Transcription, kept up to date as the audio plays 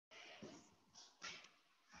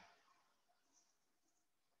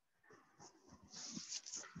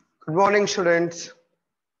Good morning, students.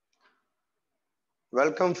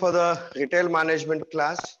 Welcome for the retail management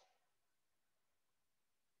class.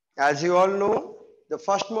 As you all know, the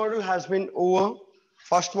first module has been over.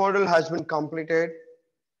 First module has been completed.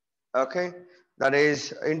 Okay, that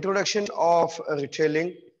is introduction of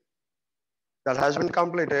retailing. That has been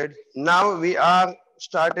completed. Now we are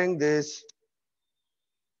starting this.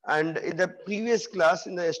 And in the previous class,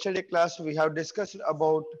 in the yesterday class, we have discussed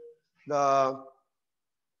about the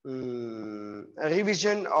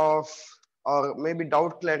revision of or maybe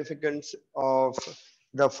doubt clarifications of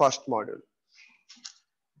the first module,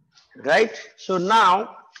 right? So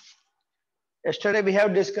now, yesterday we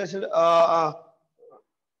have discussed,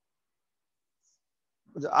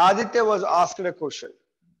 Aditya was asked a question.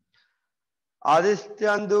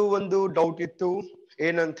 ಆದಿತ್ಯಂದು ಒಂದು doubt ಇತ್ತು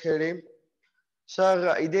ಏನಂತ ಹೇಳಿ, sir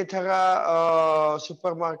ಇದೇ ತರ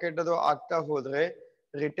super market ಅದು ಆಗ್ತಾ ಹೋದ್ರೆ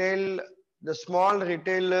retail the small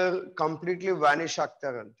retailer completely vanish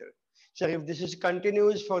ಆಗ್ತಾರಂತೆ. So if this is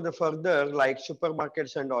continues for the further like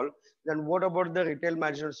supermarkets and all, then what about the retail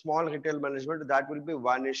management, small retail management, that will be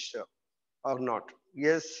vanished or not?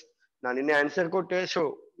 Yes, ನಾನು ಇನ್ನೇ answer ಕೊಟ್ಟೆ, so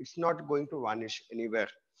it's not going to vanish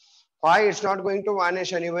anywhere. Why it's not going to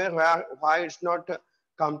vanish anywhere? Why it's not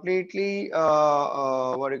completely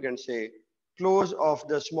what you can say close of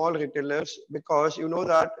the small retailers? Because you know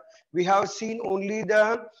that we have seen only the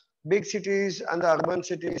big cities and the urban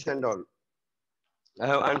cities and all. I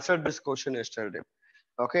have answered this question yesterday.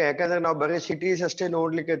 Okay, ಯಾಕಂದ್ರೆ ನಾವು ಬರೀ cities ಅಷ್ಟೇ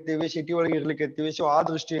ನೋಡ್ಲಿಕ್ಕೆ ಇರ್ತೀವಿ, city ಒಳಗೆ ಇರ್ಲಿಕ್ಕೆ ಇರ್ತೀವಿ. So ಆ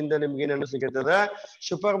ದೃಷ್ಟಿಯಿಂದ ನಿಮ್ಗೆ ಏನ್ ಅನಿಸ್ಲಿಕ್ಕೆ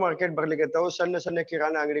ಸೂಪರ್ ಮಾರ್ಕೆಟ್ ಬರ್ಲಿಕ್ಕೆ ಸಣ್ಣ ಸಣ್ಣ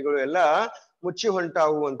ಕಿರಾಣಿ ಅಂಗಡಿಗಳು ಎಲ್ಲ ಮುಚ್ಚಿ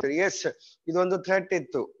ಹೊಂಟಾವು ಅಂತೇಳಿ. ಎಸ್, ಇದೊಂದು ಥ್ರೆಟ್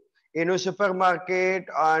ಇತ್ತು. ಏನು super market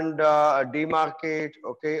and D market,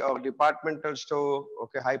 okay, departmental store,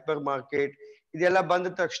 okay, hyper market, ಇದೆಲ್ಲ ಬಂದ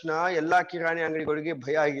ತಕ್ಷಣ ಎಲ್ಲಾ ಕಿರಾಣಿ ಅಂಗಡಿಗಳಿಗೆ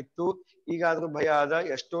ಭಯ ಆಗಿತ್ತು. ಈಗಾದ್ರೂ ಭಯ ಆದ,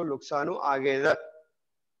 ಎಷ್ಟೋ ನುಕ್ಸಾನು ಆಗ್ಯದ.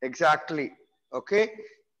 ಎಕ್ಸಾಕ್ಟ್ಲಿ. ಓಕೆ,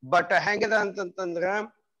 ಬಟ್ ಹೆಂಗದ ಅಂತಂತಂದ್ರ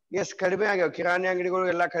ಎಸ್ ಕಡಿಮೆ ಆಗ್ಯಾವ ಕಿರಾಣಿ ಅಂಗಡಿಗಳು,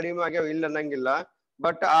 ಎಲ್ಲ ಕಡಿಮೆ ಆಗ್ಯಾವ, ಇಲ್ಲ ಅನ್ನಂಗಿಲ್ಲ.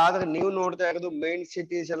 ಬಟ್ ಆದ್ರೆ ನೀವು ನೋಡ್ತಾ ಇರೋದು ಮೇನ್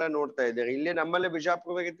ಸಿಟೀಸ್ ಎಲ್ಲ ನೋಡ್ತಾ ಇದ್ದೀರಿ. ಇಲ್ಲಿ ನಮ್ಮಲ್ಲಿ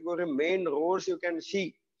Bijapur main roads you can see.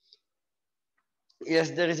 Yes,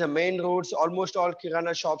 there is a main roads. Almost all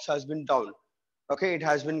kirana shops has been down. Okay, it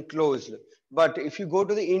has been closed. But if you go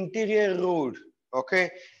to the interior road, okay,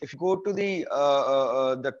 if you go to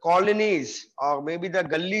the colonies or maybe the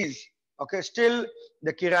gullies, okay, still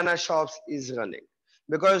the kirana shops is running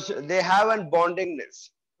because they have a bondingness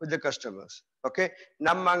with the customers. Okay,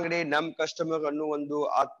 ನಮ್ಮ ಅಂಗಡಿ ನಮ್ಮ customer ಅನ್ನೋ ಒಂದು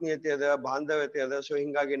ಆತ್ಮೀಯತೆ ಅದ, ಬಾಂಧವ್ಯತೆ ಅದ. So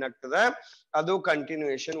ಹಿಂಗಾಗಿ ಏನಾಗ್ತದ, ಅದು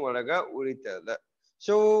ಕಂಟಿನ್ಯೂಯೇಷನ್ ಒಳಗ ಉಳಿತದ.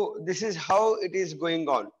 So this is how it is going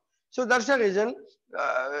on. So that's the reason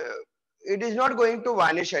it is not going to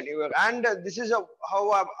vanish anywhere. And this is how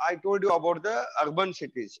I told you about the urban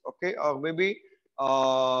cities, okay, or maybe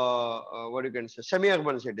what you can say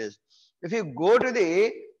semi-urban cities. If you go to the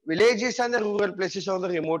villages and the rural places or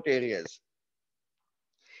the remote areas,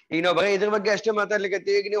 ಈಗ ನಾವು ಬರೀ ಇದ್ರ ಬಗ್ಗೆ ಅಷ್ಟೇ ಮಾತಾಡ್ಲಿಕ್ಕೆ.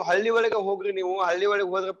 ಈಗ ನೀವು ಹಳ್ಳಿ ಒಳಗೆ ಹೋಗ್ರಿ, ನೀವು ಹಳ್ಳಿ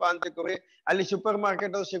ಒಳಗೆ ಹೋದ್ರಪ್ಪ ಅಂತಕೋರಿ, ಅಲ್ಲಿ ಸೂಪರ್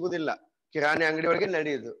ಮಾರ್ಕೆಟ್ ಅದು ಸಿಗುದಿಲ್ಲ, ಕಿರಾಣಿ ಅಂಗಡಿ ಒಳಗೆ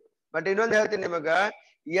ನಡೆಯುದು. ಬಟ್ ಇನ್ನೊಂದು ಹೇಳ್ತೀನಿ ನಿಮಗ,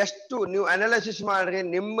 ಎಷ್ಟು ನೀವು ಅನಾಲಿಸಿಸ್ ಮಾಡ್ರಿ,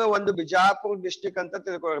 ನಿಮ್ಮ ಒಂದು ಬಿಜಾಪುರ ಡಿಸ್ಟಿಕ್ ಅಂತ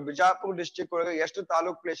ತಿಳ್ಕೊಳ್ರಿ. ಬಿಜಾಪುರ ಡಿಸ್ಟಿಕ್ ಒಳಗೆ ಎಷ್ಟು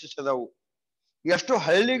ತಾಲೂಕ್ ಪ್ಲೇಸಸ್ ಅದಾವು, ಎಷ್ಟು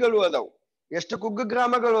ಹಳ್ಳಿಗಳು ಅದಾವು, ಎಷ್ಟು ಕುಗ್ಗು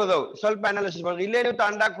ಗ್ರಾಮಗಳು ಅದಾವು, ಸ್ವಲ್ಪ ಅನಾಲಿಸಿಸ್ ಮಾಡ್ರಿ. ಇಲ್ಲೇ ನೀವು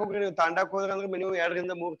ತಾಂಡಾಕ್ ಹೋಗ್ರಿ, ನೀವು ತಾಂಡಾಕ್ ಹೋದ್ರೆ ಅಂದ್ರೆ ಮಿನಿಮಮ್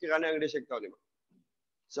 2 3 ಕಿರಾಣಿ ಅಂಗಡಿ ಸಿಗ್ತಾವ ನಿಮಗೆ.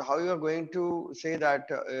 So how you are going to say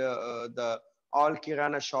that the all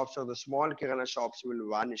kirana shops or the small kirana shops will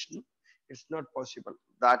vanish? No? It's not possible.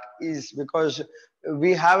 That is because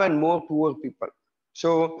we have a more poor people. So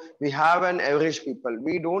we have an average people.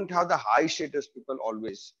 We don't have the high status people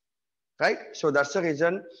always, right? So that's the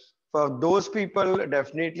reason for those people,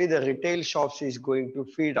 definitely the retail shops is going to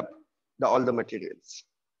feed up all the materials.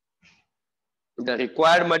 The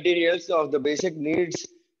required materials of the basic needs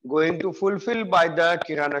going to fulfill by the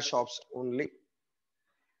kirana shops only.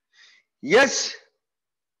 Yes,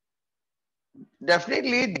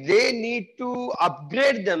 definitely they need to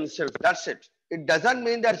upgrade themselves. That's it. It doesn't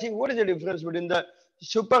mean that, see, what is the difference between the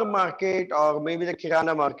supermarket or maybe the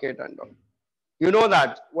kirana market and all? You know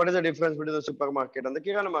that. What is the difference between the supermarket and the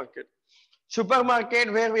kirana market? Supermarket,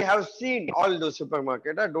 where we have seen all those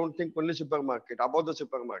supermarket. I don't think only supermarket, about the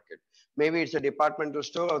supermarket. Maybe it's a departmental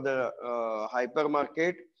store or the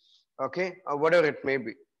hypermarket, okay, or whatever it may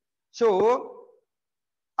be. So,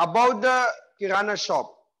 about the kirana shop,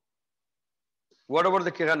 what about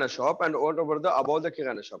the kirana shop and what about the above the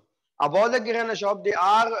kirana shop? Above the kirana shop, they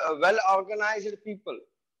are well organized people.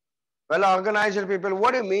 Well organized people.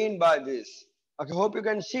 What do you mean by this? Okay, hope you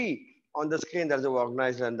can see on the screen there's the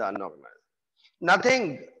organized and the unorganized. Nothing,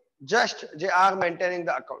 just they are maintaining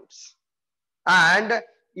the accounts. And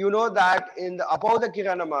you know that in the above the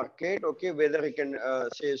kirana market, okay, whether you can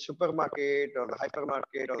say supermarket or the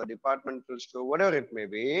hypermarket or the departmental store, whatever it may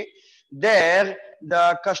be, there the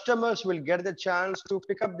customers will get the chance to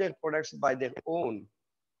pick up their products by their own.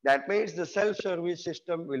 That means the self-service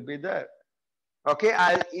system will be there. Okay,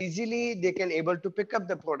 as easily they can able to pick up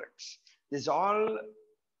the products. These all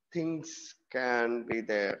things can be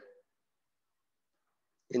there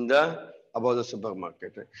in the about the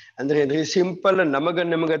supermarket. ಅಂದ್ರೆ ಇದ್ರಿ simple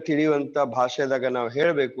ನಮಗ ತಿಳಿಯುವಂತ ಭಾಷೆದಾಗ ನಾವು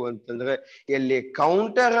ಹೇಳಬೇಕು ಅಂತಂದ್ರೆ ಎಲ್ಲಿ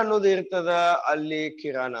counter ಅನ್ನೋದು ಇರ್ತದ ಅಲ್ಲಿ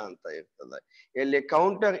ಕಿರಾಣ ಅಂತ ಇರ್ತದ. ಎಲ್ಲಿ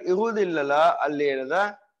ಕೌಂಟರ್ ಇರುವುದಿಲ್ಲಲ್ಲ ಅಲ್ಲಿ ಏನದ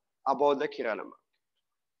ಅಬೌವ್ ದ ಕಿರಾಣ.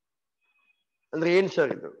 ಅಂದ್ರೆ ಏನ್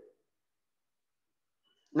ಸರ್ ಇದು?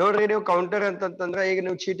 ನೋಡ್ರಿ, ನೀವು ಕೌಂಟರ್ ಅಂತಂದ್ರೆ ಈಗ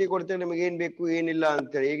ನೀವು ಚೀಟಿ ಕೊಡ್ತೀರಿ, ನಿಮ್ಗೆ ಏನ್ ಬೇಕು ಏನಿಲ್ಲ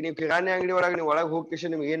ಅಂತೇಳಿ. ಈಗ ನೀವು ಕಿರಾಣಿ ಅಂಗಡಿ ಒಳಗೆ ನೀವು ಒಳಗೆ ಹೋಗ್ಕೇಶ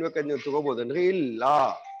ನಿಮ್ಗೆ ಏನ್ ಬೇಕಾದ್ ನೀವು ತಗೋಬಹುದನ್ರಿ? ಇಲ್ಲ.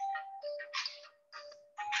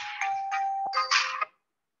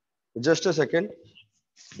 Just a second.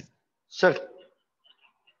 Sir.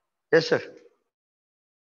 Yes, sir.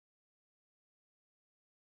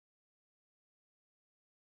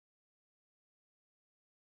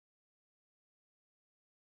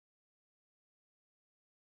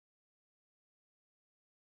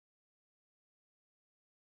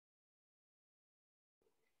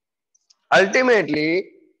 Ultimately,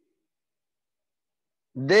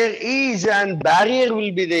 there is an barrier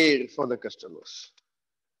will be there for the customers.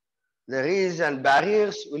 There is and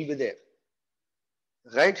barriers will be there.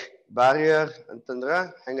 Right? Barrier ಅಂತಂದ್ರ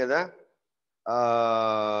ಹೆಂಗದ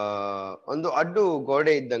ಒಂದು ಅಡ್ಡು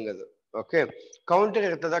ಗೋಡೆ ಇದ್ದಂಗದು. ಓಕೆ, ಕೌಂಟರ್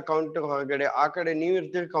ಇರ್ತದ, ಕೌಂಟರ್ ಹೊರಗಡೆ ಆ ಕಡೆ ನೀವು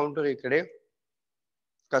ಇರ್ತೀರಿ, ಕೌಂಟರ್ ಈ ಕಡೆ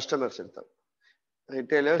ಕಸ್ಟಮರ್ಸ್ ಇರ್ತಾವ.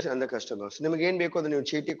 Retailers and the customers. ನಿಮ್ಗೆ ಏನ್ ಬೇಕು ಅದು ನೀವು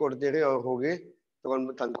ಚೀಟಿ ಕೊಡ್ತೀರಿ, ಅವ್ರು ಹೋಗಿ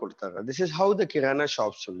ತಗೊಂಡು ತಂದು ಕೊಡ್ತಾರೆ. This is how the kirana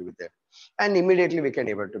shops will be there, and immediately we can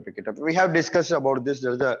able to pick it up. We have discussed about this.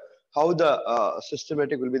 There's the how the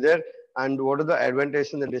systematic will be there, and what are the advantages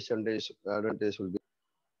and the disadvantages will be.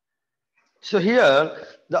 So here,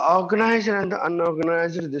 the organized and the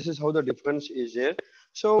unorganized, this is how the difference is here.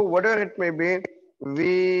 So whatever it may be,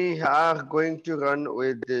 we are going to run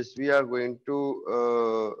with this. We are going to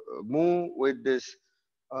move with this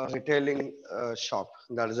retailing shop.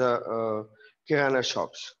 That is a kirana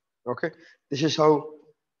shops. Okay, this is how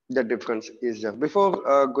the difference is there. Before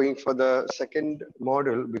going for the second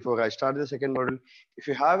module, before I start the second module, if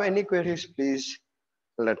you have any queries, please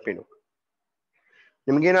let me know.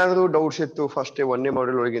 ನಿಮ್ಗೇನಾದ್ರೂ doubts ಇತ್ತು first ಒಂದನೇ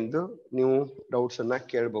module ಒಳಗಿಂದು ನೀವು doubts ಅನ್ನ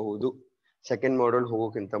ಕೇಳಬಹುದು second module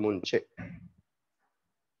ಹೋಗೋಕ್ಕಿಂತ ಮುಂಚೆ.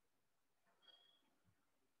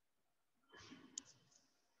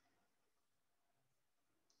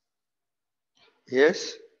 Yes,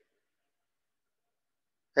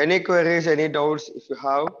 any queries, any doubts if you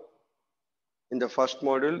have in the first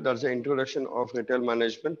module, that's the introduction of retail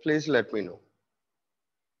management, please let me know.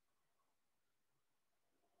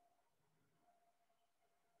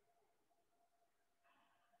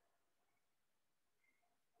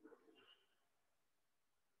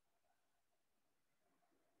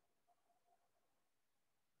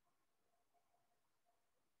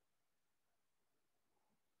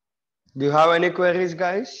 Do you have any queries,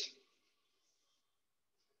 guys?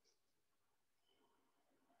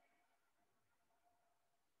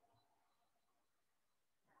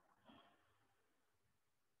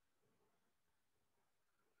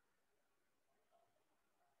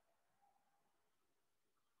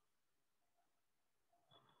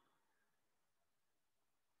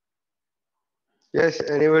 Yes,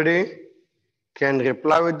 anybody can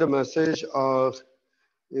reply with the message or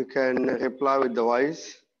you can reply with the voice.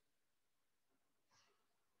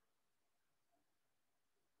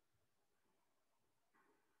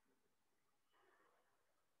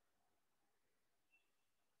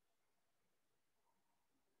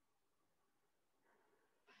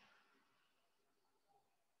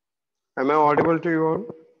 Am I audible to you all?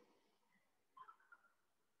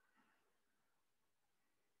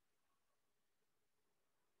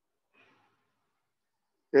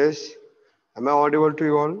 Yes, am I audible to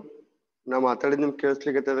you all? ನಾ ಮಾತಾಡಿದ ನಿಮ್ಗೆ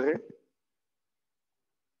ಕೇಳಿಸ್ಲಿಕ್ಕೆ?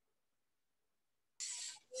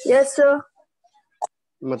 Yes, sir.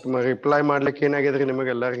 ಮತ್ತೆ reply ಮಾಡ್ಲಿಕ್ಕೆ ಏನಾಗಿದ್ರಿ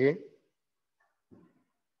ನಿಮಗೆಲ್ಲರಿಗೆ?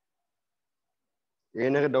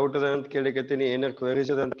 ಏನಾರ doubt ಅದ ಅಂತ ಕೇಳಿಕತ್ತೀನಿ, ಏನಾರ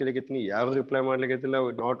queries ಅದ ಅಂತ ಕೇಳಿಕತ್ತೀನಿ, ಯಾರು reply ಮಾಡ್ಲಿಕ್ಕಿಲ್ಲ.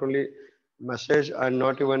 Not only message and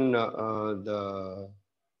not even the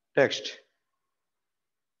text.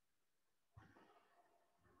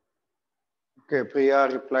 Okay, Priya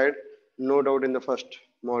replied, no doubt in the first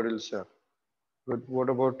module, sir. Good. What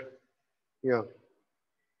about, yeah,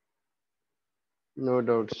 no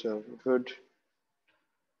doubt, sir. Good.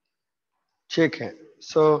 Check hai.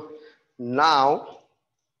 So now,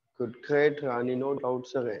 good, great, Rani, no doubt,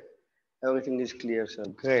 sir. Everything is clear, sir.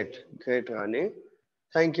 Great, great, Rani.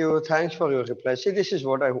 Thank you. Thanks for your reply. See, this is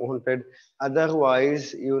what I wanted.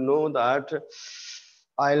 Otherwise, you know that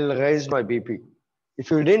I'll raise my BP.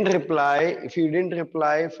 If you didn't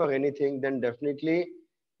reply for anything, then definitely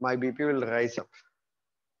my BP will rise up.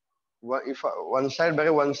 If one side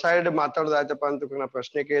ಬರೀ one side ಮಾತಾಡೋದಾಯ್ತಪ್ಪ ಅಂತ ನಾ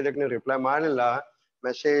ಪ್ರಶ್ನೆ ಕೇಳಿದಕ್ಕೆ ನೀವು reply ಮಾಡಲಿಲ್ಲ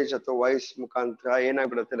message ಅಥವಾ voice ಮುಖಾಂತರ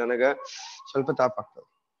ಏನಾಗ್ಬಿಡುತ್ತೆ ನನಗೆ ಸ್ವಲ್ಪ ತಾಪಾಗ್ತದೆ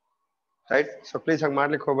ರೈಟ್ ಸೊ ಪ್ಲೀಸ್ ಹಂಗೆ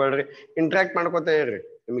ಮಾಡ್ಲಿಕ್ಕೆ ಹೋಗ್ಬೇಡ್ರಿ ಇಂಟ್ರಾಕ್ಟ್ ಮಾಡ್ಕೋತಾ ಇರ್ರಿ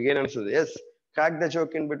ನಿಮ್ಗೆ ಏನ್ ಅನ್ಸುತ್ತೆ S crack the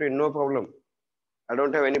joke in between no problem I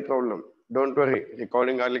don't have any problem don't worry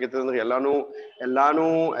recording ಆಗ್ಲಿಕ್ಕೆ ಅಂದ್ರೆ ಎಲ್ಲಾನು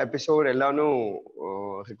ಎಪಿಸೋಡ್ ಎಲ್ಲಾನು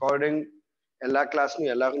ರೆಕಾರ್ಡಿಂಗ್ ಎಲ್ಲಾ ಕ್ಲಾಸ್ನು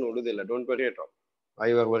ಎಲ್ಲಾರು ನೋಡುದಿಲ್ಲ don't worry at all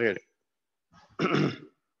I R worried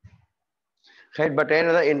right but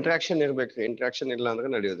ಏನದ ಇಂಟ್ರಾಕ್ಷನ್ ಇರ್ಬೇಕ್ರಿ ಇಂಟ್ರಾಕ್ಷನ್ ಇಲ್ಲ ಅಂದ್ರೆ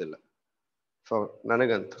ನಡೆಯೋದಿಲ್ಲ ಫಾರ್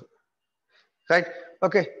ನನಗಂತೂ right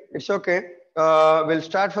okay it's okay we'll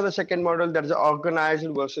start for the second model, that is organized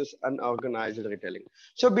versus unorganized retailing.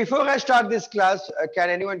 So before I start this class, can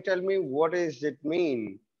anyone tell me what does it mean,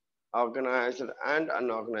 organized and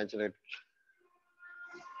unorganized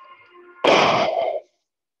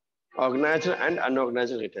organized and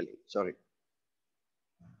unorganized retailing? Sorry.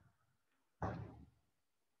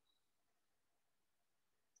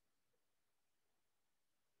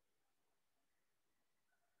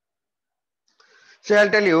 So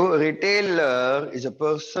I'll tell you, retailer is a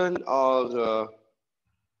person or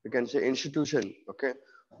you can say institution, okay,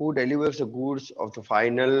 who delivers the goods of the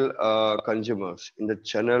final consumers in the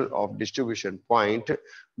channel of distribution point.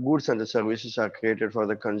 Goods and the services are created for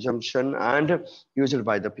the consumption and used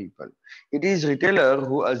by the people. It is retailer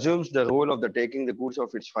who assumes the role of the taking the goods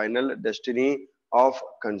of its final destiny of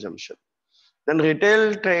consumption. Then retail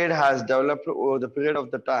trade has developed over the period of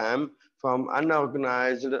the time from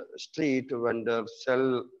unorganized street vendors sell,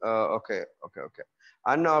 okay.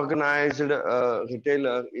 Unorganized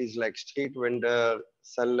retailer is like street vendor,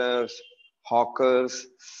 sellers, hawkers,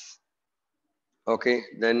 okay.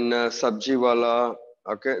 Then sabji wala,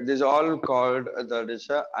 okay. These all called that is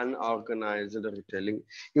a unorganized retailing.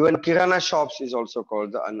 Even kirana shops is also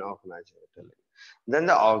called the unorganized retailing. Then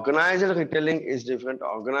the organized retailing is different.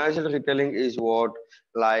 Organized retailing is what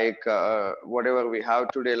like whatever we have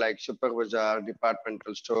today, like super bazaar,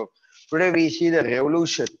 departmental store. Today we see the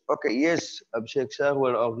revolution. Okay, yes, Abhishek sir,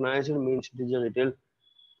 what organized means it is a retail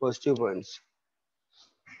positive points,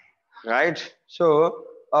 right? So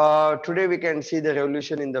today we can see the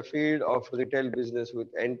revolution in the field of retail business with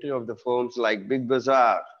entry of the firms like Big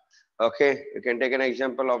Bazaar. Okay, you can take an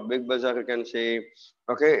example of Big Bazaar. You can say,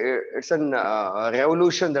 okay, it's a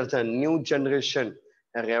revolution. That's a new generation,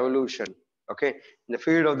 a revolution. Okay, in the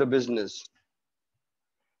field of the business,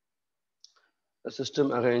 the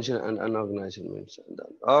system arranged and unorganized means.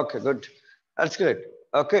 Okay, good. That's great.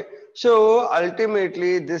 Okay, so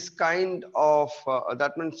ultimately, this kind of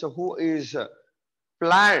that means who is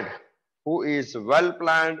planned, who is well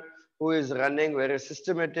planned, who is running very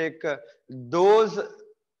systematic. Those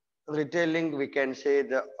retailing, we can say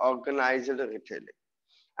the organized retailing,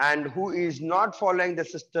 and who is not following the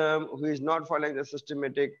system, who is not following the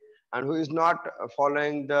systematic, and who is not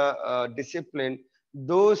following the discipline,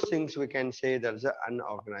 those things we can say that's the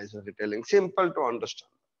unorganized retailing. Simple to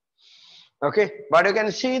understand. Okay, but you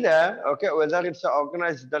can see there, okay, whether it's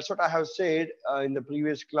organized, that's what I have said in the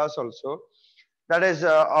previous class also. That is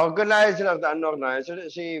organized or the unorganized.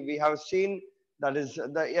 See, we have seen that is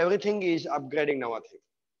the everything is upgrading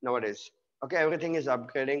nowadays. Okay, everything is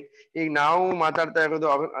upgrading. ಈಗ ನಾವು ಮಾತಾಡ್ತಾ ಇರೋದು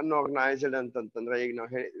unorganized ಅಂತಂತಂದ್ರೆ ಈಗ ನಾವು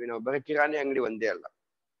ಹೇಳಿದ್ವಿ ನಾವು ಬರೀ ಕಿರಾಣಿ ಅಂಗಡಿ ಒಂದೇ ಅಲ್ಲ.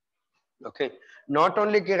 Okay, not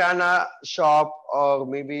only kirana shop or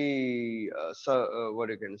maybe what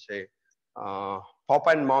you can say pop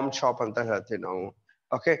and mom shop anta ಹೇಳ್ತೀವಿ ನಾವು.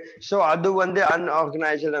 Okay, so ಅದು ಒಂದೇ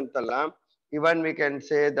unorganized ಅಂತಲ್ಲ. Even we can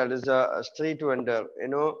say that is a street vendor,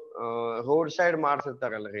 road side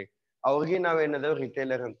ಮಾಡ್ತಿರ್ತಾರಲ್ರಿ ಅವ್ರಿಗೆ ನಾವೇನದ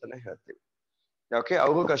ರಿಟೇಲರ್ ಅಂತಾನೆ ಹೇಳ್ತೀವಿ. Okay,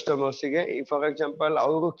 ಅವರು ಕಸ್ಟಮರ್ಸಿಗೆ for example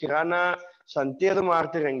ಅವರು kirana ಸಂತೆಯದು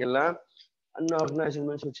ಮಾಡ್ತಿರಂಗಿಲ್ಲ. unorganized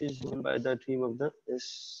means which is by the team of the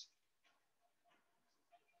is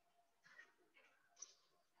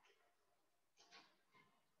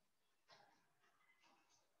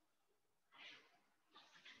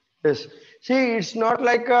yes. See, it's not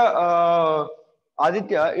like a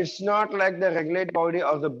Aditya, it's not like the regulate body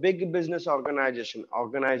or the big business organization.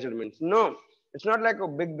 Organized means no, it's not like a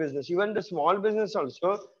big business, even the small business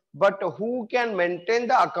also, but who can maintain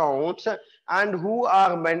the accounts and who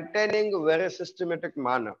are maintaining very systematic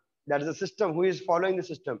manner. That is the system, who is following the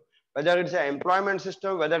system, whether it's an employment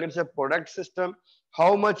system, whether it's a product system,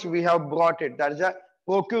 how much we have brought it, that is a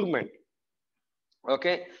procurement.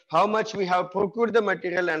 Okay, how much we have procured the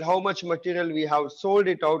material and how much material we have sold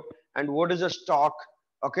it out, and what is the stock.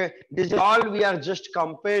 Okay, this all we are just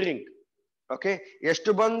comparing. Okay,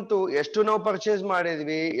 ಎಷ್ಟು ಬಂತು, ಎಷ್ಟು ನಾವು purchase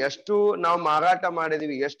ಮಾಡಿದ್ವಿ, ಎಷ್ಟು ನಾವು ಮಾರಾಟ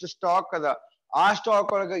ಮಾಡಿದ್ವಿ, ಎಷ್ಟು ಸ್ಟಾಕ್ ಅದ, ಆ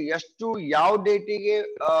ಸ್ಟಾಕ್ ಒಳಗೆ ಎಷ್ಟು ಯಾವ ಡೇಟಿಗೆ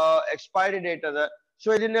ಎಕ್ಸ್ಪೈರಿ ಡೇಟ್ ಅದ. ಸೊ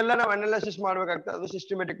ಇದನ್ನೆಲ್ಲ ನಾವು ಅನಾಲಿಸಿಸ್ ಮಾಡ್ಬೇಕಾಗ್ತದೆ. ಅದು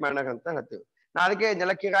ಸಿಸ್ಟಮೆಟಿಕ್ ಮ್ಯಾನರ್ ಅಂತ ಹೇಳ್ತೀವಿ. ನಾ ಅದಕ್ಕೆ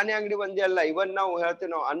ಇದೆಲ್ಲ ಕಿರಾಣಿ ಅಂಗಡಿ ಒಂದೇ ಅಲ್ಲ, ಇವನ್ ನಾವು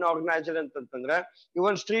ಹೇಳ್ತೀವಿ ನಾವು ಅನ್ಆರ್ಗನೈಸ್ಡ್ ಅಂತಂದ್ರೆ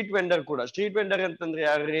ಇವನ್ ಸ್ಟ್ರೀಟ್ ವೆಂಡರ್ ಕೂಡ. ಸ್ಟ್ರೀಟ್ ವೆಂಡರ್ ಅಂತಂದ್ರೆ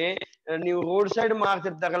ಯಾರ್ರಿ, ನೀವು ರೋಡ್ ಸೈಡ್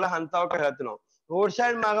ಮಾರ್ತಿರ್ತಾರಲ್ಲ ಅಂತವಕ್ಕೆ ಹೇಳ್ತೀವಿ ನಾವು. ರೋಡ್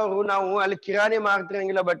ಸೈಡ್ ಮಾರೋರು ನಾವು ಅಲ್ಲಿ ಕಿರಾಣಿ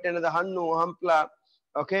ಮಾರ್ತಿರಂಗಿಲ್ಲ, ಬಟ್ ಏನದ ಹಣ್ಣು ಹಂಪ್ಲ,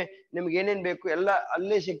 ಓಕೆ, ನಿಮ್ಗೆ ಏನೇನ್ ಬೇಕು ಎಲ್ಲ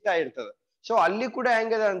ಅಲ್ಲೇ ಸಿಗ್ತಾ ಇರ್ತದೆ. ಸೊ ಅಲ್ಲಿ ಕೂಡ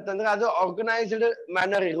ಹೆಂಗದ ಅಂತಂದ್ರೆ ಅದು ಆರ್ಗನೈಸ್ಡ್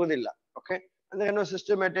ಮ್ಯಾನರ್ ಇರುವುದಿಲ್ಲ. ಓಕೆ, ಅಂದ್ರೆ ಏನೋ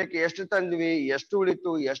ಸಿಸ್ಟಮೆಟಿಕ್, ಎಷ್ಟು ತಂದ್ವಿ, ಎಷ್ಟು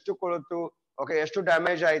ಉಳಿತು, ಎಷ್ಟು ಕೊಳತು, ಓಕೆ, ಎಷ್ಟು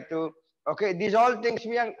ಡ್ಯಾಮೇಜ್ ಆಯ್ತು. Okay, these all things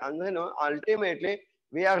we are, ಅಂದ್ರೇನು ultimately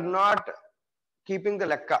we are not keeping the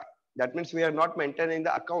ಲೆಕ್ಕ. That means we are not maintaining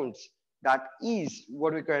the accounts. That is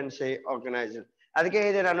what we can say organized. ಅದಕ್ಕೆ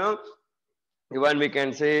ಹೇಳಿದೆ ನಾನು, even we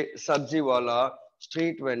can say sabji wala,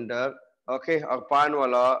 street vendor, okay, or pan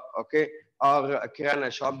wala, okay, or kirana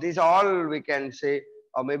shop. These all we can say,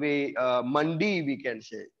 or maybe mandi we can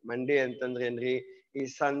say. Mandi ಅಂತಂದ್ರೆ ಏನ್ರಿ, ಈ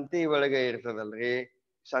ಸಂತಿ ಒಳಗೆ ಇರ್ತದಲ್ರಿ,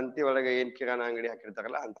 ಸಂತಿ ಒಳಗೆ ಏನ್ ಕಿರಾಣ ಅಂಗಡಿ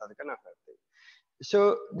ಹಾಕಿರ್ತಾರಲ್ಲ ಅಂತದಕ್ಕೆ ನಾವು ಹೇಳ್ತೀವಿ. So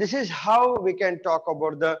this is how we can talk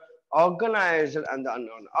about the organized and the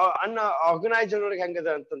unknown. Unorganized ಅವ್ರಿಗೆ ಹೆಂಗದ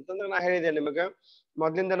ಅಂತಂದ್ರೆ ನಾ ಹೇಳಿದೆ ನಿಮಗೆ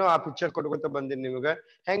ಮೊದ್ಲಿಂದನೂ ಆ ಪಿಕ್ಚರ್ ಕೊಟ್ಕೊತ ಬಂದಿನಿ ನಿಮಗೆ.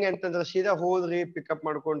 ಹೆಂಗೆ ಅಂತಂದ್ರೆ ಸೀದಾ ಹೋದ್ರಿ, ಪಿಕಪ್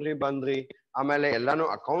ಮಾಡ್ಕೊಂಡ್ರಿ, ಬಂದ್ರಿ, ಆಮೇಲೆ ಎಲ್ಲಾನು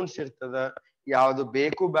ಅಕೌಂಟ್ಸ್ ಇರ್ತದ, ಯಾವ್ದು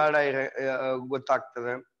ಬೇಕು ಬೇಡ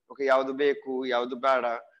ಗೊತ್ತಾಗ್ತದೆ. ಓಕೆ, ಯಾವ್ದು ಬೇಕು ಯಾವ್ದು ಬೇಡ,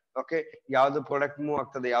 ಓಕೆ, ಯಾವ್ದು ಪ್ರಾಡಕ್ಟ್ ಮೂವ್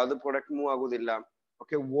ಆಗ್ತದೆ, ಯಾವ್ದು ಪ್ರಾಡಕ್ಟ್ ಮೂವ್ ಆಗುದಿಲ್ಲ.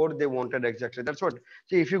 Okay, what they wanted exactly. That's what.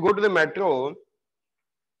 See, if you go to the metro,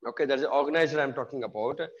 okay, that's organized I'm talking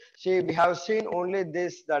about. See, we have seen only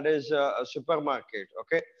this, that is a supermarket.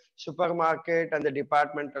 Okay, supermarket and the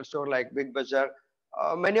departmental store like Big Bazaar.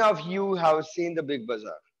 Many of you have seen the Big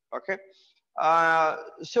Bazaar. Okay,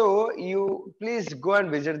 so you please go and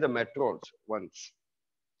visit the metros once.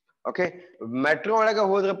 Okay, metro ಒಳಗೆ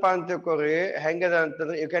ಹೋದ್ರಪ್ಪ ಅಂತ ತಿಳ್ಕೊರಿ, ಹೆಂಗದ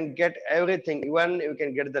ಅಂತಂದ್ರೆ you can get everything. Even you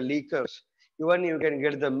can get the liquors, even you can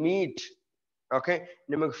get the meat. Okay,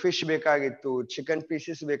 ನಿಮಗೆ fish ಬೇಕಾಗಿತ್ತು, chicken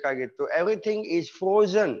pieces ಬೇಕಾಗಿತ್ತು, everything is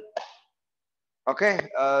frozen. Okay,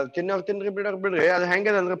 ತಿನ್ನೋರು ತಿನ್ರಿ, ಬಿಡೋರು ಬಿಡ್ರಿ. ಅದು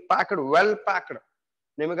ಹೆಂಗದ ಅಂದ್ರೆ ಪ್ಯಾಕ್ಡ್, ವೆಲ್ ಪ್ಯಾಕ್ಡ್.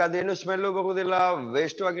 ನಿಮಗೆ ಅದೇನು ಸ್ಮೆಲ್ಲು ಬರುವುದಿಲ್ಲ,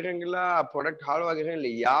 ವೇಸ್ಟ್ ಆಗಿರಂಗಿಲ್ಲ, ಆ ಪ್ರಾಡಕ್ಟ್ ಹಾಳು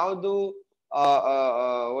ಆಗಿರಂಗಿಲ್ಲ. ಯಾವುದು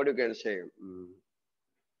what you can say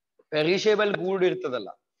perishable ಗೂಡ್ ಇರ್ತದಲ್ಲ,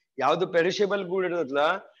 ಯಾವ್ದು ಪೆರಿಷೇಬಲ್ ಗೂಡ್ ಇರ್ತದಲ್ಲ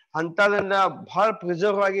ಅಂತದನ್ನ ಬಹಳ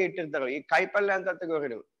ಪ್ರಿಸರ್ವ್ ಆಗಿ ಇಟ್ಟಿರ್ತಾರೆ. ಈ ಕಾಯಿಪಲ್ಯ ಅಂತ ತೆಗೋರಿ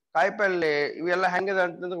ನೀವು, ಕಾಯಿಪಲ್ಲೆ ಇವೆಲ್ಲ ಹೆಂಗದ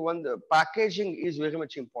ಅಂತಂದ್ರೆ ಒಂದು packaging is very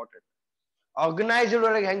much important. Organised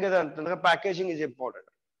ಒಳಗೆ ಹೆಂಗದ ಅಂತಂದ್ರೆ ಪ್ಯಾಕೇಜಿಂಗ್ ಇಸ್ ಇಂಪಾರ್ಟೆಂಟ್.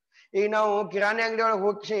 ಈಗ ನಾವು ಕಿರಾಣಿ ಅಂಗಡಿ ಒಳಗೆ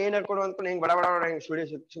ಹೋಗಿ ಏನಾರು ಕೊಡು ಅಂದ್ಕೊಂಡು ಹಿಂಗ್ ಬಡ ಬಡ ಬಡ ಹಿಂಗ್ ಸುಡಿ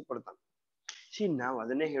ಸುತ್ತಿ ಕೊಡ್ತಾನೆ. ಸಿ, ನಾವ್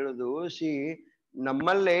ಅದನ್ನೇ ಹೇಳುದು. ಸಿ,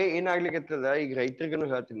 ನಮ್ಮಲ್ಲೇ ಏನಾಗ್ಲಿಕ್ಕತ್ತದ, ಈಗ ರೈತರಿಗೂ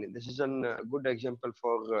ಹೇಳ್ತೀನಿ, this is an good example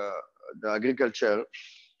for the agriculture.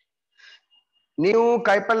 ನೀವು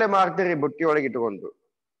ಕಾಯಿಪಲ್ಲೆ ಮಾರ್ತೀರಿ ಬುಟ್ಟಿ ಒಳಗೆ ಇಟ್ಕೊಂಡು,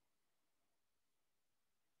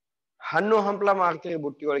 ಹಣ್ಣು ಹಂಪ್ಲ ಮಾರ್ತೀರಿ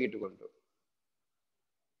ಬುಟ್ಟಿ ಒಳಗೆ ಇಟ್ಕೊಂಡು,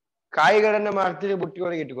 ಕಾಯಿಗಳನ್ನ ಮಾರ್ತೀರಿ ಬುಟ್ಟಿ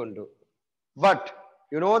ಒಳಗೆ ಇಟ್ಕೊಂಡು. But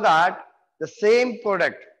you know that the same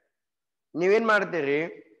product ನೀವೇನ್ ಮಾಡ್ತೀರಿ,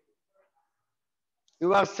 ಯು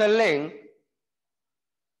ಆರ್ ಸೆಲ್ಲಿಂಗ್.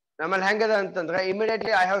 ನಮ್ಮಲ್ಲಿ ಹೆಂಗದ ಅಂತಂದ್ರೆ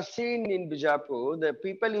immediately I have seen in Bijapur the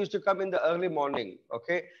people use to come in the early morning.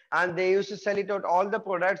 Okay, and they use to sell it out all the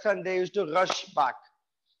products and they use to rush back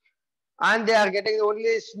and they are getting only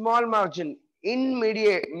a small margin in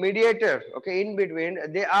mediator. Okay, in between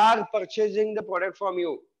they are purchasing the product from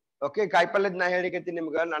you. Okay, ಕಾಯಿಪಲ್ಯದ ನಾ ಹೇಳಿಕತ್ತೀನಿ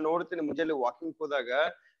ನಿಮ್ಗೆ. ನಾನು ನೋಡ್ತೀನಿ ಮುಂಜಾನೆ walking ಹೋದಾಗ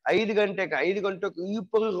 5 ಗಂಟೆಗೆ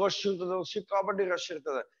ಇಬ್ಬರು rush ಇರ್ತದ, ಸಿಕ್ಕಾಪಟ್ಟಿ rush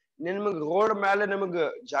ಇರ್ತದ. ನಿಮ್ಗೆ ರೋಡ್ ಮೇಲೆ ನಿಮ್ಗೆ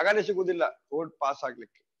ಜಾಗನೇ ಸಿಗುದಿಲ್ಲ ರೋಡ್ ಪಾಸ್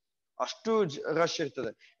ಆಗ್ಲಿಕ್ಕೆ, ಅಷ್ಟು ರಶ್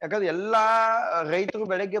ಇರ್ತದೆ. ಯಾಕಂದ್ರೆ ಎಲ್ಲಾ ರೈತರು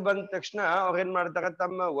ಬೆಳಗ್ಗೆ ಬಂದ ತಕ್ಷಣ ಅವ್ರ ಏನ್ ಮಾಡ್ತಾರ,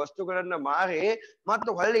 ತಮ್ಮ ವಸ್ತುಗಳನ್ನ ಮಾರಿ ಮತ್ತು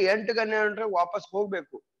ಹೊಳ್ಳಿ 8 ಗಂಟೆ ವಾಪಸ್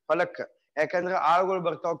ಹೋಗ್ಬೇಕು ಹೊಲಕ್ಕ. ಯಾಕಂದ್ರೆ ಆಳುಗಳು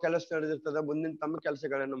ಬರ್ತಾವ, ಕೆಲಸ ನಡೆದಿರ್ತದ, ಮುಂದಿನ ತಮ್ಮ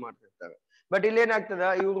ಕೆಲಸಗಳನ್ನು ಮಾಡ್ತಿರ್ತಾರೆ. ಬಟ್ ಇಲ್ಲಿ ಏನಾಗ್ತದ,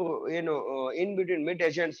 ಇವ್ರು ಏನು ಇನ್ ಬಿಟ್ವೀನ್ ಮಿಡ್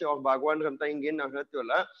ಏಜೆನ್ಸಿ ಅವ್ರ ಭಾಗವಾನ್ರು ಅಂತ ಹಿಂಗೇನ್ ನಾವ್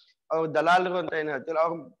ಹೇಳ್ತೀವಲ್ಲ, ಅವ್ರ ದಲಾಲರು ಅಂತ ಏನ್ ಹೇಳ್ತೀವಲ್ಲ,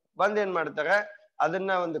 ಅವ್ರು ಬಂದ್ ಏನ್ ಮಾಡ್ತಾರೆ,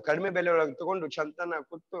 ಅದನ್ನ ಒಂದು ಕಡಿಮೆ ಬೆಲೆ ಒಳಗೆ ತಗೊಂಡು ಚಂತನ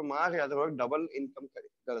ಕುತ್ತು ಮಾರಿ ಅದ್ರೊಳಗೆ double income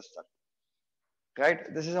ಗಳಿಸ್ತಾರೆ. Right,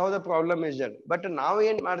 this is how the problem is that. But ನಾವ್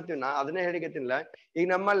ಏನ್ ಮಾಡ್ತೀವಿ, ನಾ ಅದನ್ನೇ ಹೇಳಿಕತ್ತಿಲ್ಲ, ಈಗ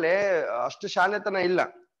ನಮ್ಮಲ್ಲಿ ಅಷ್ಟು ಶಾಲೆತನ ಇಲ್ಲ.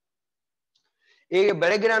 ಈಗ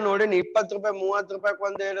ಬೆಳಗ್ಗೆ ನಾನು ನೋಡಿನಿ 20 ರೂಪಾಯಿ 30 ರೂಪಾಯಿ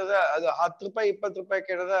ಒಂದ್ ಇರದ, ಅದು 10 ರೂಪಾಯಿ 20 ರೂಪಾಯಿ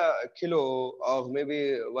ಇರದ ಕಿಲೋ, ಮೇ ಬಿ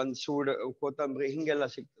ಒಂದ್ ಸೂಡ್ ಕೊತ್ತಂಬರಿ ಹಿಂಗೆಲ್ಲ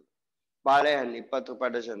ಸಿಗ್ತದೆ. ಬಾಳೆಹಣ್ಣು 20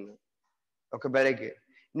 ರೂಪಾಯಿ ಡಜನ್. ಓಕೆ, ಬೆಳಗ್ಗೆ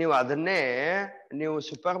ನೀವು ಅದನ್ನೇ ನೀವು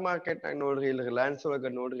ಸೂಪರ್ ಮಾರ್ಕೆಟ್ ನಾಗ ನೋಡ್ರಿ, ಇಲ್ಲಿ ರಿಲಯನ್ಸ್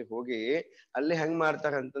ಒಳಗ ನೋಡ್ರಿ ಹೋಗಿ, ಅಲ್ಲಿ ಹೆಂಗ್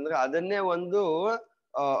ಮಾಡ್ತಾರ ಅಂತಂದ್ರೆ ಅದನ್ನೇ ಒಂದು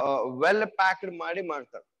ವೆಲ್ ಪ್ಯಾಕ್ಡ್ ಮಾಡಿ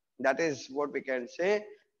ಮಾಡ್ತಾರೆ. That is what we can say,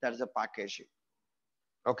 that's a packaging.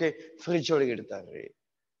 Okay, fridge ಒಳಗೆ ಇಡ್ತಾರ್ರಿ,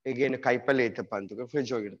 ಈಗೇನು ಕಾಯಿಪಲ್ಲೆ ಐತಪ್ಪ ಅಂತ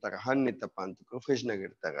ಫ್ರಿಜ್ ಹೋಗಿರ್ತಾರ, ಹಣ್ಣು ಇತ್ತಪ್ಪ ಅಂತ ಫ್ರಿಜ್ನಾಗ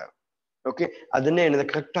ಇಡ್ತಾರ. ಓಕೆ, ಅದನ್ನೇ ಏನಿದೆ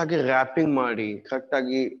ಕರೆಕ್ಟ್ ಆಗಿ ರ್ಯಾಪಿಂಗ್ ಮಾಡಿ, ಕರೆಕ್ಟ್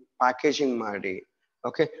ಆಗಿ ಪ್ಯಾಕೇಜಿಂಗ್ ಮಾಡಿ,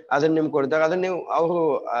 ಓಕೆ, ಅದನ್ನ ನಿಮ್ಗೆ ಕೊಡ್ತಾರೆ. ಅದನ್ನ ನೀವು ಅವರು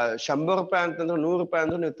 ₹100 ಅಂತಂದ್ರೆ ₹100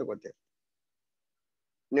 ಅಂದ್ರೆ ನೀವು ತಗೋತೀರಿ.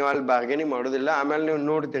 ನೀವು ಅಲ್ಲಿ ಬಾರ್ಗೇನಿಂಗ್ ಮಾಡೋದಿಲ್ಲ. ಆಮೇಲೆ ನೀವು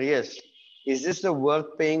ನೋಡ್ತೀರಿ, S is this the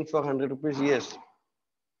worth paying for ₹100? S,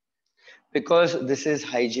 because this is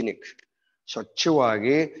hygienic.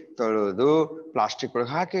 ಸ್ವಚ್ಛವಾಗಿ ತೊಳೆದು ಪ್ಲಾಸ್ಟಿಕ್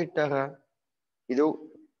ಒಳಗೆ ಹಾಕಿ ಇಟ್ಟಾರ. ಇದು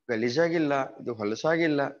ಗಲೀಜಾಗಿಲ್ಲ, ಇದು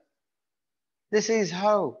ಹೊಲಸಾಗಿಲ್ಲ. ದಿಸ್ ಈಸ್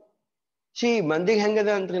ಹೌ ಮಂದಿಗೆ ಹೆಂಗದ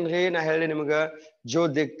ಅಂತಂದ್ರಿ, ನಾ ಹೇಳಿ ನಿಮ್ಗ, ಜೋ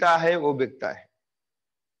ದಿಕ್ತಾ ಹೈ ವೋ ಬಿಕ್ತಾ ಹೈ.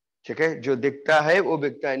 ठीक है, जो दिखता है वो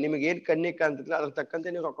बिकता है. ನಿಮಗೆ ಏನ್ ಕಣ್ಣಿಗೆ ಕಾಣ್ತೈತಿ ಅದ್ರ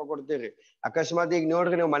ತಕ್ಕಂತೆ ನೀವು ರೊಕ್ಕ ಕೊಡ್ತೀರಿ. ಅಕಸ್ಮಾತ್ ಈಗ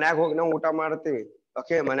ನೋಡ್ರಿ, ನೀವು ಮನ್ಯಾಗ ಹೋಗಿ ನಾವು ಊಟ ಮಾಡ್ತೀವಿ,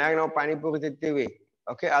 ಓಕೆ, ಮನ್ಯಾಗ ನಾವು ಪಾನಿಪುರಿ ತಿಂತೀವಿ,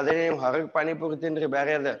 ಓಕೆ, ಅದೇ ನೀವು ಹೊರಗೆ ಪಾನಿಪುರಿ ತಿನ್ರಿ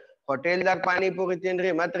ಬೇರೆ ಅದ, ಹೋಟೆಲ್ದಾಗ ಪಾನಿಪುರಿ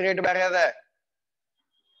ತಿನ್ರಿ ಮತ್ ರೇಟ್ ಬೇರೆ ಅದ.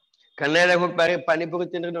 ಕನ್ನಡದಾಗ ಹೋಗಿ ಪಾನಿಪುರಿ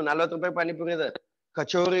ತಿನ್ರಿ ನೀವು, ₹40 ಪಾನಿಪುರಿ ಅದ.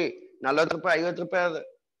 ಕಚೋರಿ ₹40 ₹50 ಅದ.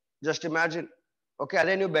 Just imagine. ಓಕೆ,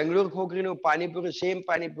 ಅದೇ ನೀವು ಬೆಂಗಳೂರಿಗೆ ಹೋಗ್ರಿ, ನೀವು panipuri, same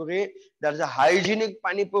panipuri, that is a hygienic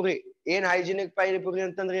panipuri. ಏನ್ ಹೈಜಿನಿಕ್ ಪಾನಿಪುರಿ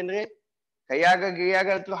ಅಂತಂದ್ರೆ ಏನ್ರಿ, ಕೈಯಾಗ ಗಿಯಾಗ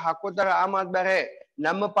ಹಾಕೋತಾರ, ಆ ಮಾತ್ ಬೇರೆ.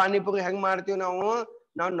 ನಮ್ಮ ಪಾನಿಪುರಿ ಹೆಂಗ್ ಮಾಡ್ತೀವಿ ನಾವು,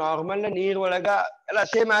 ನಾರ್ಮಲ್ ನೀರ್ ಒಳಗ ಎಲ್ಲ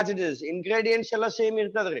same as it is, ingredients ಎಲ್ಲ ಸೇಮ್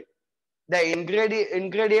ಇರ್ತದ್ರಿ. The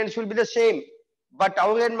ingredients will be the same, but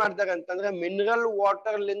ಅವ್ರ ಏನ್ ಮಾಡ್ತಾರೆ ಅಂತಂದ್ರೆ ಮಿನರಲ್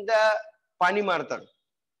ವಾಟರ್ ಲಿಂದ ಪಾನಿ ಮಾಡ್ತಾರೆ.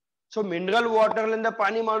 ಸೊ ಮಿನರಲ್ ವಾಟರ್ ಲಿಂದ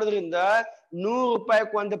ಪಾನಿ ಮಾಡೋದ್ರಿಂದ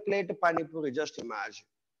 ₹100 ಒಂದು plate panipuri. Just imagine.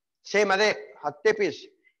 Same ಅದೇ 10 ಪೀಸ್,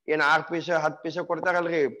 ಏನ್ 6 ಪೀಸ್ 10 ಪೀಸ್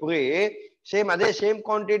ಕೊಡ್ತಾರಲ್ರಿ ಪುರಿ, ಸೇಮ್ ಅದೇ same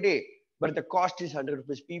quantity, but the cost is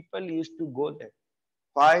 ₹100. People used to go there.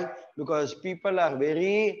 Why? Because people are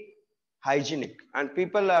very hygienic and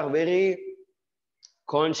people are very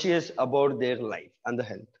conscious about their life and the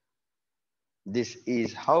health. This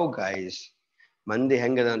is how, guys, ಮಂದಿ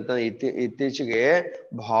ಹೆಂಗದ ಅಂತ ಇತ್ತೀಚೆಗೆ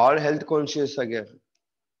ಬಹಳ health conscious ಆಗ್ಯಾರ.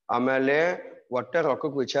 ಆಮೇಲೆ ಒಟ್ಟ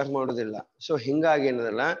ರೊಕ್ಕಕ್ಕೆ ವಿಚಾರ ಮಾಡೋದಿಲ್ಲ. ಸೊ ಹಿಂಗಾಗಿ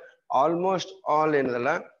ಏನದಲ್ಲ, ಆಲ್ಮೋಸ್ಟ್ ಆಲ್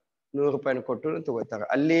ಏನದಲ್ಲ ₹100 ಕೊಟ್ಟು ತಗೋತಾರ.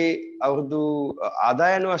 ಅಲ್ಲಿ ಅವ್ರದ್ದು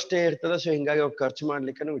ಆದಾಯನೂ ಅಷ್ಟೇ ಇರ್ತದ. ಸೊ ಹಿಂಗಾಗಿ ಅವ್ರು ಖರ್ಚು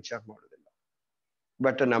ಮಾಡ್ಲಿಕ್ಕೆ ವಿಚಾರ ಮಾಡೋದಿಲ್ಲ.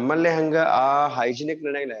 ಬಟ್ ನಮ್ಮಲ್ಲೇ ಹಂಗ ಆ ಹೈಜಿನಿಕ್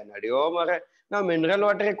ನಡೆಯೋ ಮರ, ನಾವು ಮಿನರಲ್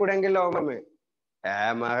ವಾಟರ್ ಕುಡಿಯಂಗಿಲ್ಲ ಒಮ್ಮೊಮ್ಮೆ.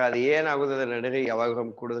 ಮರ ಅದ್ ಏನಾಗುದದ ನಡೀರಿ,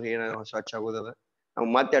 ಯಾವಾಗ ಕುಡಿದ್ರೆ ಏನ ಸ್ವಚ್ಛ ಆಗುದದ. ನಾವು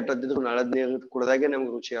ಮತ್ತೆ ಎಟ್ಟೊತ್ತಿದ್ರು ನಳದ ನೀರು ಕುಡ್ದಾಗೆ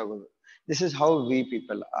ನಮ್ಗೆ ರುಚಿ ಆಗೋದು. This is how we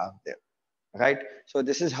people are there, right? So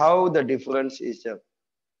this is how the difference is there.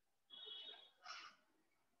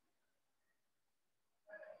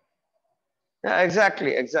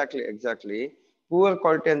 Exactly. Poor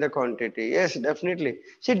quality and the quantity. Yes, definitely.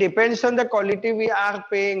 See, depends on the quality we are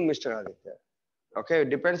paying, Mr. Aditya. Okay, it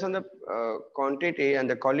depends on the quantity and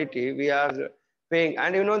the quality we are paying.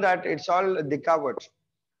 And you know that it's all dikawat.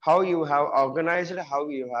 How you have organized, how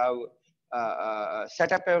you have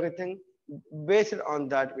set up everything. Based on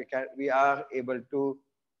that, we are able to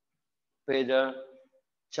pay the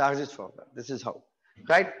charges for that. This is how,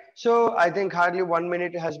 right? So I think hardly 1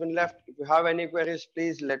 minute has been left. If you have any queries,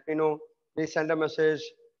 please let me know. Please send a message.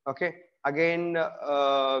 Okay. Again,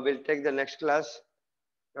 we'll take the next class.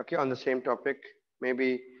 Okay, on the same topic. Maybe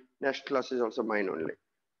next class is also mine only.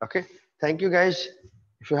 Okay. Thank you, guys.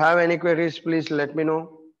 If you have any queries, please let me know.